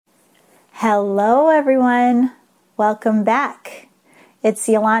Hello everyone, welcome back. It's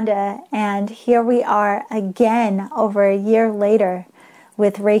Yolanda and here we are again over a year later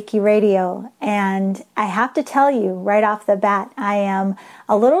with Reiki Radio, and I have to tell you right off the bat, I am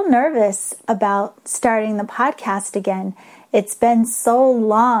a little nervous about starting the podcast again. It's been so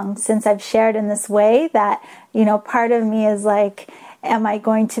long since I've shared in this way that, part of me is like, am I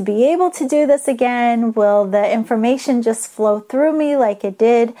going to be able to do this again? Will the information just flow through me like it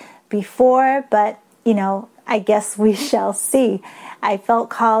did before? But, I guess we shall see. I felt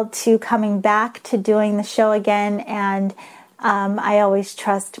called to coming back to doing the show again, and I always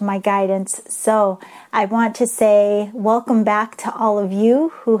trust my guidance. So I want to say welcome back to all of you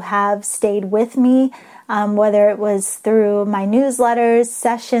who have stayed with me, whether it was through my newsletters,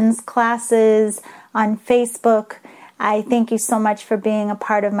 sessions, classes, on Facebook. I thank you so much for being a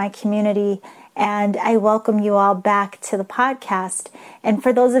part of my community, and I welcome you all back to the podcast. And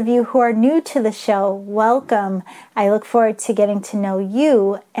for those of you who are new to the show, welcome. I look forward to getting to know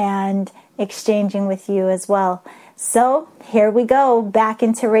you and exchanging with you as well. So here we go, back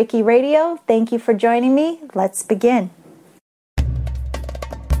into Reiki Radio. Thank you for joining me. Let's begin.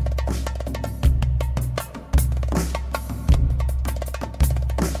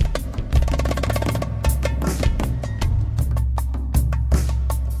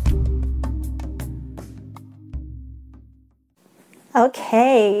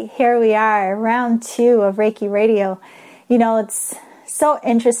 Okay, here we are, round 2 of Reiki Radio. It's so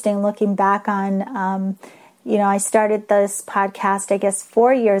interesting looking back on, I started this podcast, I guess,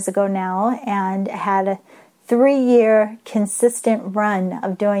 4 years ago now, and had a 3-year consistent run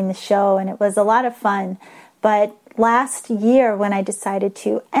of doing the show, and it was a lot of fun. But last year, when I decided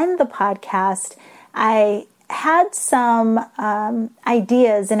to end the podcast, I had some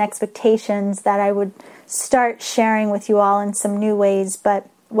ideas and expectations that I would start sharing with you all in some new ways. But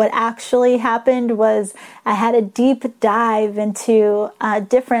what actually happened was I had a deep dive into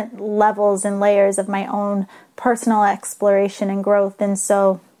different levels and layers of my own personal exploration and growth. And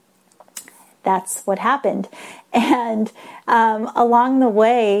so that's what happened. And along the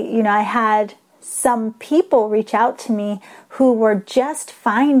way, I had some people reach out to me who were just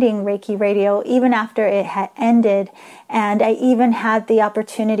finding Reiki Radio even after it had ended. And I even had the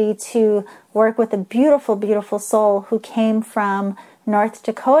opportunity to work with a beautiful, beautiful soul who came from North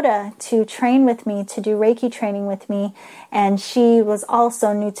Dakota to train with me, to do Reiki training with me. And she was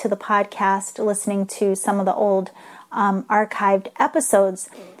also new to the podcast, listening to some of the old archived episodes.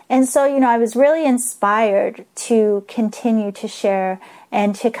 And so, I was really inspired to continue to share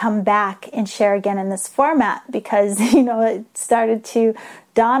and to come back and share again in this format because, it started to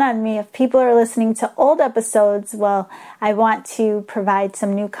dawn on me, if people are listening to old episodes, well, I want to provide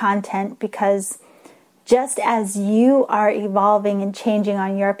some new content because just as you are evolving and changing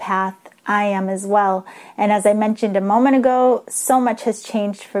on your path, I am as well. And as I mentioned a moment ago, so much has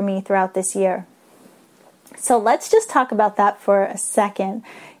changed for me throughout this year. So let's just talk about that for a second.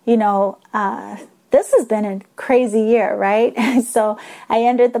 This has been a crazy year, right? So I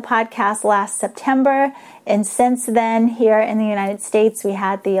ended the podcast last September, and since then, here in the United States, we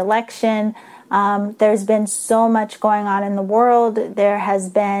had the election. There's been so much going on in the world. There has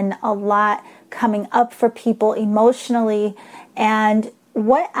been a lot coming up for people emotionally. And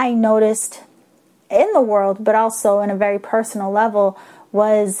what I noticed in the world, but also in a very personal level,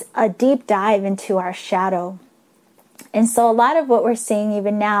 was a deep dive into our shadow. And so a lot of what we're seeing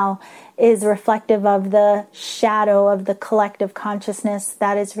even now is reflective of the shadow of the collective consciousness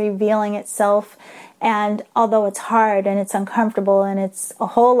that is revealing itself. And although it's hard and it's uncomfortable and it's a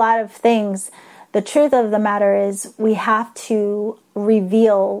whole lot of things, the truth of the matter is we have to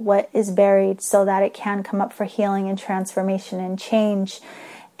reveal what is buried so that it can come up for healing and transformation and change.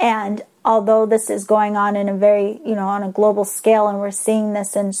 And although this is going on in a very, on a global scale, and we're seeing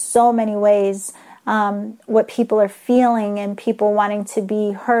this in so many ways, what people are feeling and people wanting to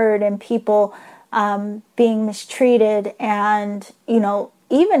be heard and people being mistreated and,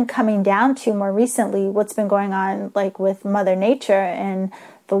 even coming down to more recently what's been going on like with Mother Nature and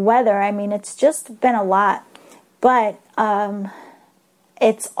the weather. I mean, it's just been a lot. But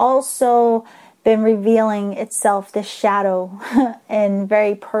it's also been revealing itself, the shadow, in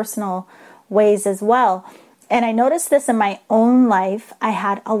very personal ways as well. And I noticed this in my own life. I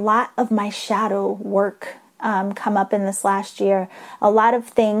had a lot of my shadow work come up in this last year. A lot of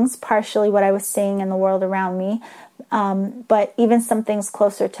things, partially what I was seeing in the world around me, but even some things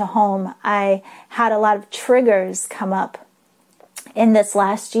closer to home. I had a lot of triggers come up in this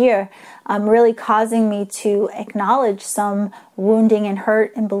last year, really causing me to acknowledge some wounding and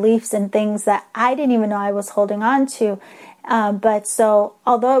hurt and beliefs and things that I didn't even know I was holding on to. But so,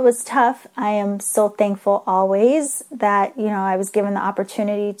 although it was tough, I am so thankful always that, I was given the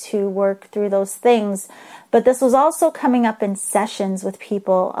opportunity to work through those things. But this was also coming up in sessions with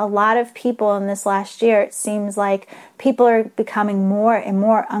people. A lot of people in this last year, it seems like people are becoming more and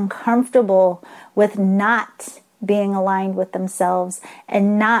more uncomfortable with not being aligned with themselves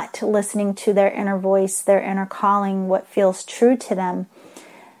and not listening to their inner voice, their inner calling, what feels true to them.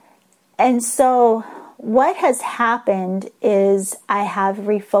 And so what has happened is I have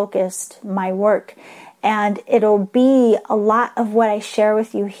refocused my work, and it'll be a lot of what I share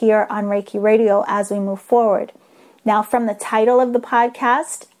with you here on Reiki Radio as we move forward. Now, from the title of the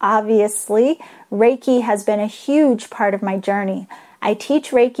podcast, obviously, Reiki has been a huge part of my journey. I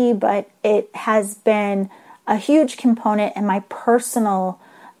teach Reiki, but it has been a huge component in my personal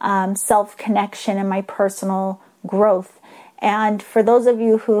self-connection and my personal growth. And for those of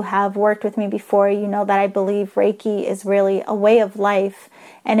you who have worked with me before, you know that I believe Reiki is really a way of life.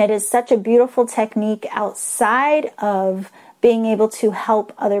 And it is such a beautiful technique outside of being able to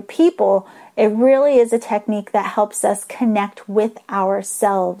help other people. It really is a technique that helps us connect with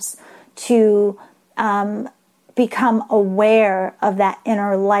ourselves to become aware of that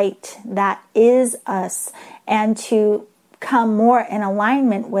inner light that is us and to come more in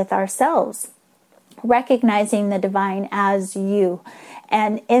alignment with ourselves, recognizing the divine as you.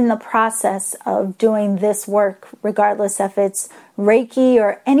 And in the process of doing this work, regardless if it's Reiki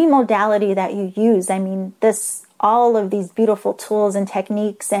or any modality that you use, all of these beautiful tools and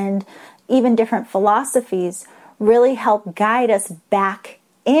techniques and even different philosophies really help guide us back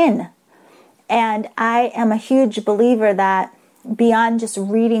in. And I am a huge believer that beyond just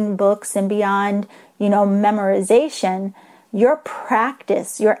reading books and beyond, memorization, your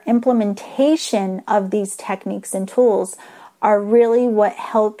practice, your implementation of these techniques and tools are really what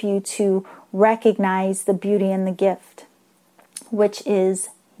help you to recognize the beauty and the gift, which is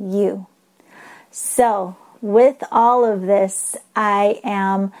you. So, with all of this, I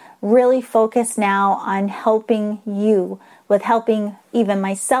am really focused now on helping you, with helping even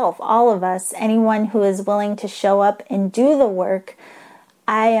myself, all of us, anyone who is willing to show up and do the work.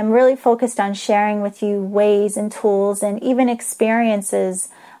 I am really focused on sharing with you ways and tools and even experiences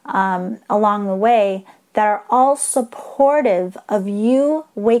along the way that are all supportive of you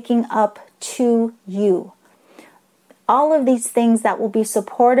waking up to you. All of these things that will be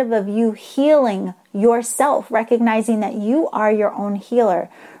supportive of you healing yourself, recognizing that you are your own healer,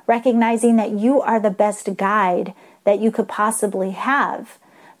 recognizing that you are the best guide that you could possibly have.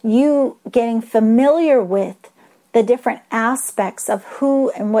 You getting familiar with the different aspects of who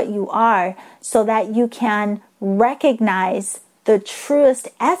and what you are so that you can recognize the truest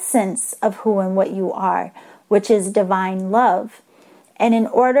essence of who and what you are, which is divine love. And in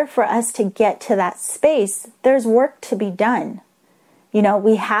order for us to get to that space, there's work to be done.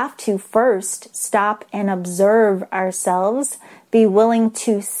 We have to first stop and observe ourselves, be willing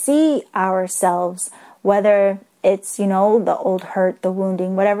to see ourselves, whether it's, the old hurt, the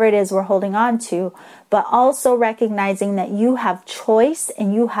wounding, whatever it is we're holding on to, but also recognizing that you have choice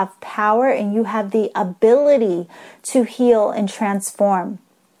and you have power and you have the ability to heal and transform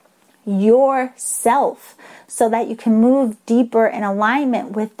yourself so that you can move deeper in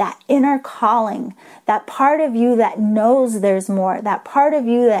alignment with that inner calling, that part of you that knows there's more, that part of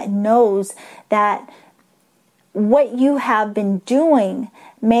you that knows that what you have been doing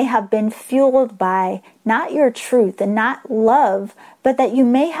may have been fueled by not your truth and not love, but that you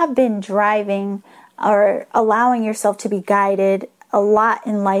may have been driving or allowing yourself to be guided a lot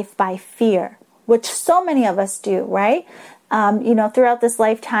in life by fear, which so many of us do, right? Throughout this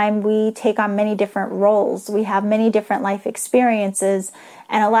lifetime, we take on many different roles. We have many different life experiences.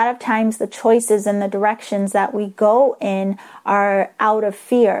 And a lot of times the choices and the directions that we go in are out of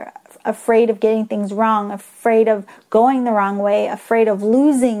fear, afraid of getting things wrong, afraid of going the wrong way, afraid of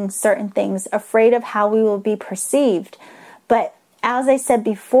losing certain things, afraid of how we will be perceived. But as I said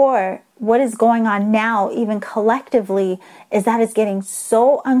before, what is going on now, even collectively, is that it's getting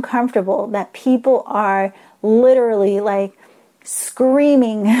so uncomfortable that people are literally like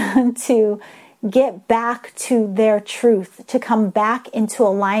screaming to get back to their truth, to come back into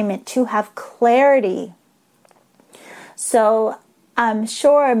alignment, to have clarity. So I'm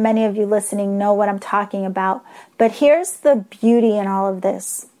sure many of you listening know what I'm talking about, but here's the beauty in all of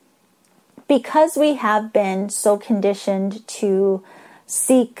this. Because we have been so conditioned to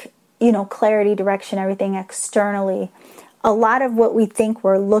seek, clarity, direction, everything externally, a lot of what we think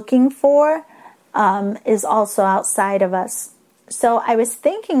we're looking for is also outside of us. So I was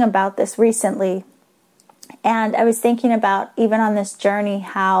thinking about this recently, and I was thinking about even on this journey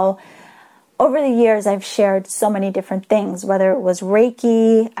how over the years, I've shared so many different things, whether it was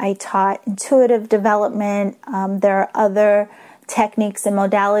Reiki, I taught intuitive development. There are other techniques and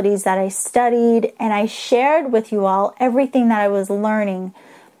modalities that I studied, and I shared with you all everything that I was learning.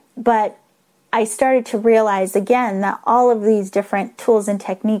 But I started to realize again that all of these different tools and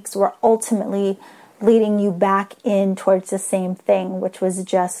techniques were ultimately leading you back in towards the same thing, which was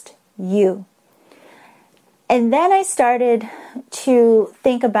just you. And then I started to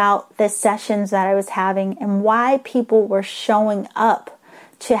think about the sessions that I was having and why people were showing up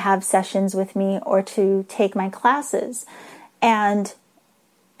to have sessions with me or to take my classes. And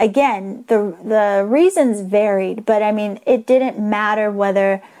again, the reasons varied, but I mean, it didn't matter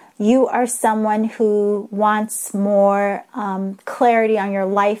whether you are someone who wants more clarity on your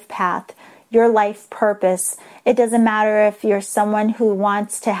life path, your life purpose. It doesn't matter if you're someone who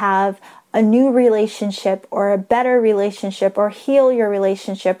wants to have a new relationship or a better relationship or heal your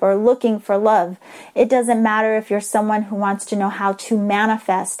relationship or looking for love. It doesn't matter if you're someone who wants to know how to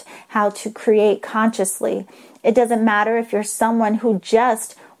manifest, how to create consciously. It doesn't matter if you're someone who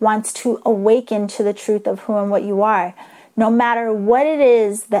just wants to awaken to the truth of who and what you are. No matter what it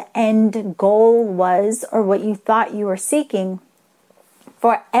is the end goal was or what you thought you were seeking,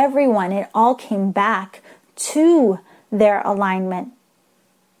 for everyone, it all came back to their alignment.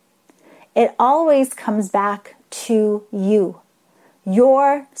 It always comes back to you,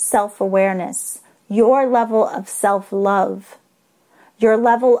 your self-awareness, your level of self-love, your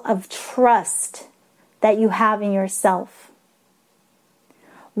level of trust that you have in yourself.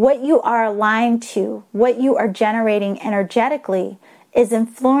 What you are aligned to, what you are generating energetically is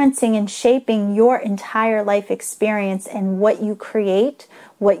influencing and shaping your entire life experience and what you create,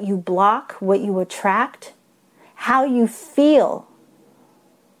 what you block, what you attract, how you feel.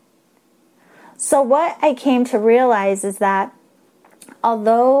 So what I came to realize is that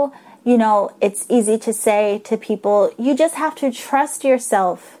although, it's easy to say to people, you just have to trust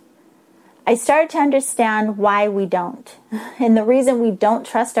yourself, I started to understand why we don't. And the reason we don't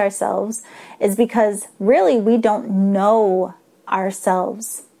trust ourselves is because really we don't know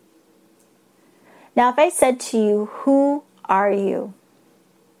ourselves. Now, if I said to you, who are you?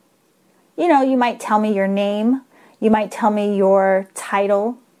 You might tell me your name. You might tell me your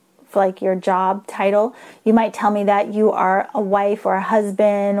title, like your job title. You might tell me that you are a wife or a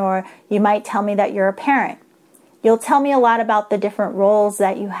husband, or you might tell me that you're a parent. You'll tell me a lot about the different roles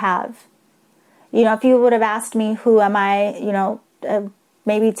that you have. If you would have asked me who am I,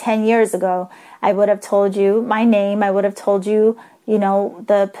 maybe 10 years ago, I would have told you my name. I would have told you,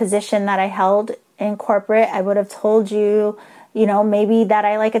 the position that I held in corporate. I would have told you, maybe that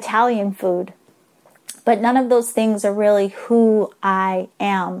I like Italian food. But none of those things are really who I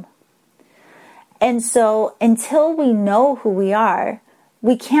am. And so until we know who we are,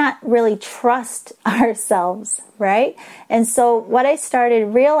 we can't really trust ourselves, right? And so what I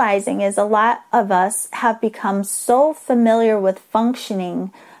started realizing is a lot of us have become so familiar with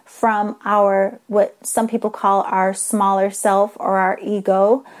functioning from what some people call our smaller self or our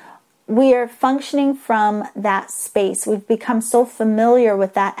ego. We are functioning from that space. We've become so familiar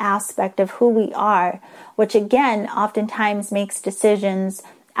with that aspect of who we are, which again, oftentimes makes decisions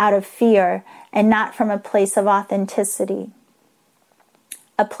out of fear and not from a place of authenticity,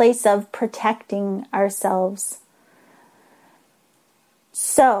 a place of protecting ourselves.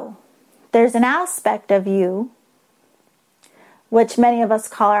 So, there's an aspect of you, which many of us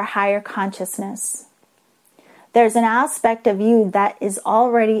call our higher consciousness. There's an aspect of you that is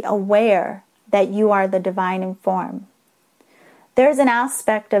already aware that you are the divine in form. There's an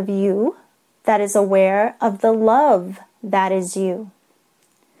aspect of you that is aware of the love that is you.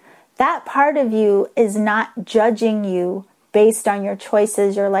 That part of you is not judging you based on your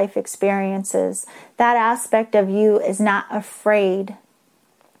choices, your life experiences. That aspect of you is not afraid.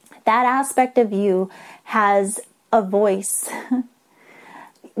 That aspect of you has a voice.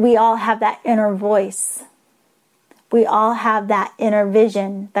 We all have that inner voice. We all have that inner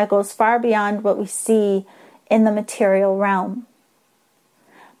vision that goes far beyond what we see in the material realm.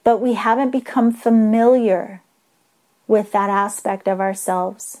 But we haven't become familiar with that aspect of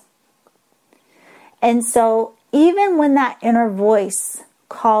ourselves. And so even when that inner voice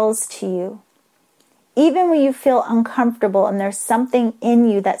calls to you, even when you feel uncomfortable and there's something in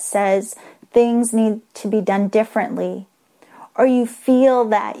you that says things need to be done differently, or you feel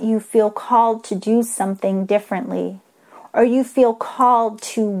that you feel called to do something differently, or you feel called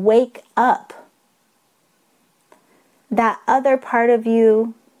to wake up, that other part of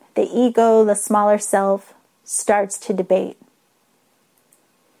you, the ego, the smaller self, starts to debate.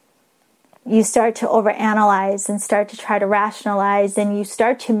 you start to overanalyze and start to try to rationalize, and you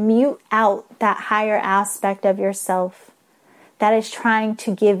start to mute out that higher aspect of yourself that is trying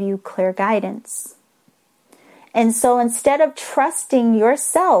to give you clear guidance. And so instead of trusting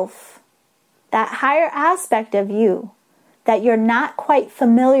yourself, that higher aspect of you that you're not quite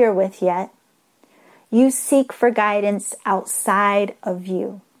familiar with yet, you seek for guidance outside of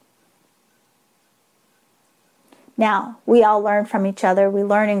you. Now, we all learn from each other. We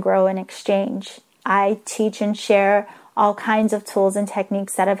learn and grow in exchange. I teach and share all kinds of tools and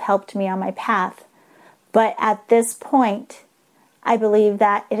techniques that have helped me on my path. But at this point, I believe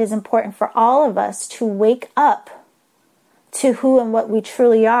that it is important for all of us to wake up to who and what we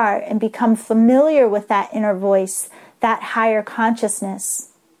truly are and become familiar with that inner voice, that higher consciousness.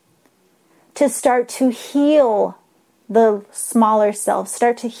 To start to heal the smaller self,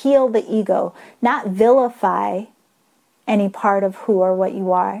 start to heal the ego, not vilify any part of who or what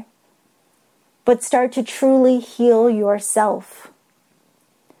you are, but start to truly heal yourself.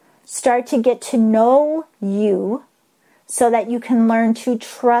 Start to get to know you so that you can learn to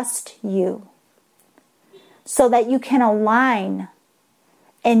trust you, so that you can align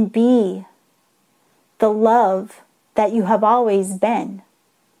and be the love that you have always been.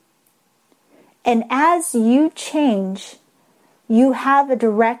 And as you change, you have a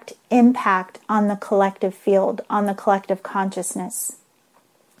direct impact on the collective field, on the collective consciousness.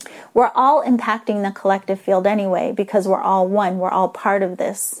 We're all impacting the collective field anyway, because we're all one, we're all part of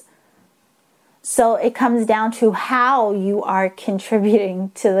this. So it comes down to how you are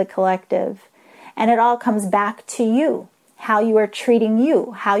contributing to the collective. And it all comes back to you, how you are treating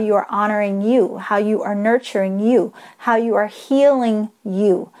you, how you are honoring you, how you are nurturing you, how you are healing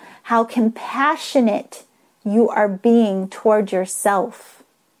you, how compassionate you are being toward yourself.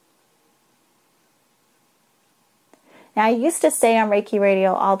 Now, I used to say on Reiki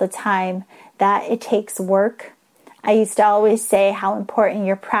Radio all the time that it takes work. I used to always say how important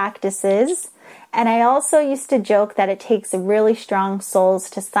your practice is. And I also used to joke that it takes really strong souls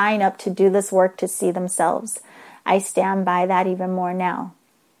to sign up to do this work to see themselves. I stand by that even more now.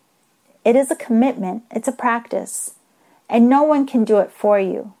 It is a commitment. It's a practice. And no one can do it for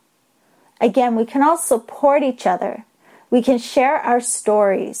you. Again, we can all support each other. We can share our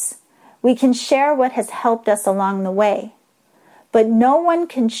stories. We can share what has helped us along the way. But no one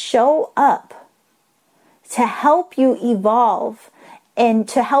can show up to help you evolve and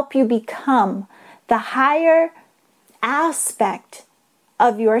to help you become the higher aspect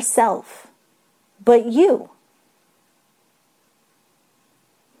of yourself, but you.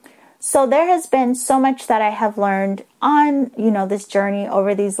 So there has been so much that I have learned on, this journey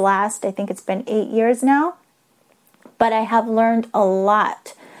over these last, I think it's been 8 years now. But I have learned a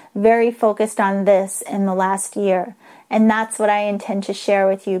lot, very focused on this in the last year. And that's what I intend to share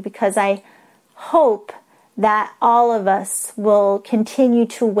with you, because I hope that all of us will continue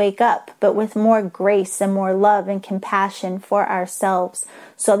to wake up, but with more grace and more love and compassion for ourselves,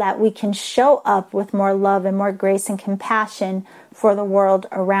 so that we can show up with more love and more grace and compassion for the world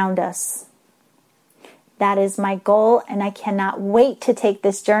around us. That is my goal, and I cannot wait to take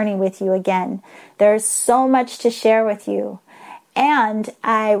this journey with you again. There's so much to share with you, and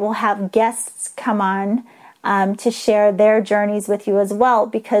I will have guests come on to share their journeys with you as well,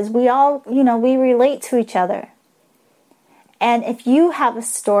 because we all, we relate to each other. And if you have a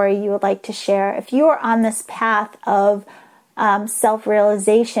story you would like to share, if you are on this path of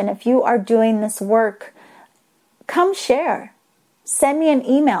self-realization, if you are doing this work, come share. Send me an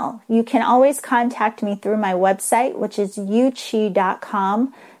email. You can always contact me through my website, which is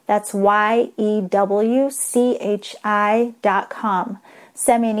yewchi.com. That's YEWCHI.com.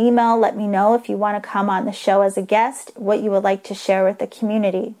 Send me an email. Let me know if you want to come on the show as a guest, what you would like to share with the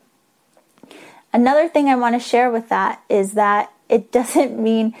community. Another thing I want to share with that is that it doesn't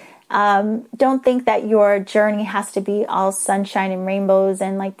mean, don't think that your journey has to be all sunshine and rainbows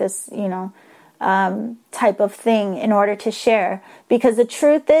and like this, type of thing in order to share. Because the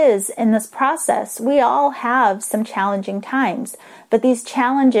truth is, in this process, we all have some challenging times. But these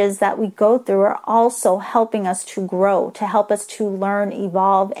challenges that we go through are also helping us to grow, to help us to learn,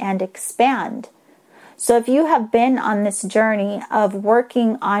 evolve, and expand. So if you have been on this journey of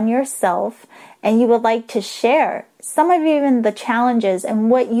working on yourself and you would like to share some of even the challenges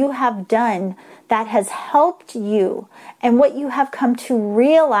and what you have done that has helped you and what you have come to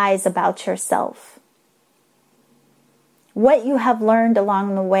realize about yourself, what you have learned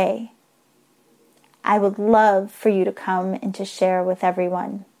along the way, I would love for you to come and to share with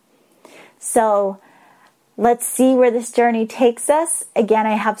everyone. So let's see where this journey takes us. Again,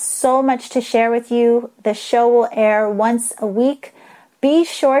 I have so much to share with you. The show will air once a week, Be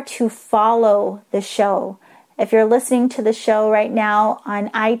sure to follow the show. If you're listening to the show right now on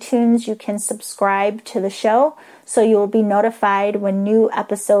iTunes, you can subscribe to the show so you will be notified when new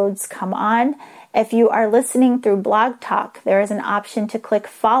episodes come on. If you are listening through Blog Talk, there is an option to click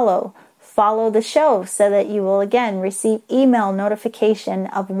follow. Follow the show so that you will again receive email notification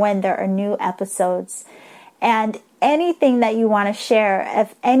of when there are new episodes. And anything that you want to share,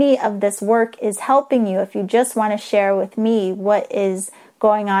 if any of this work is helping you, if you just want to share with me what is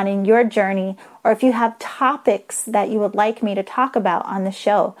going on in your journey, or if you have topics that you would like me to talk about on the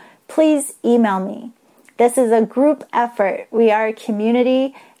show, please email me. This is a group effort. We are a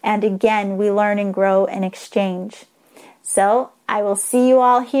community, and again, we learn and grow and exchange. So I will see you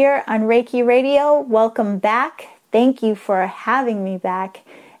all here on Reiki Radio. Welcome back. Thank you for having me back.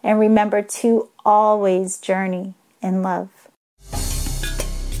 And remember to always journey in love.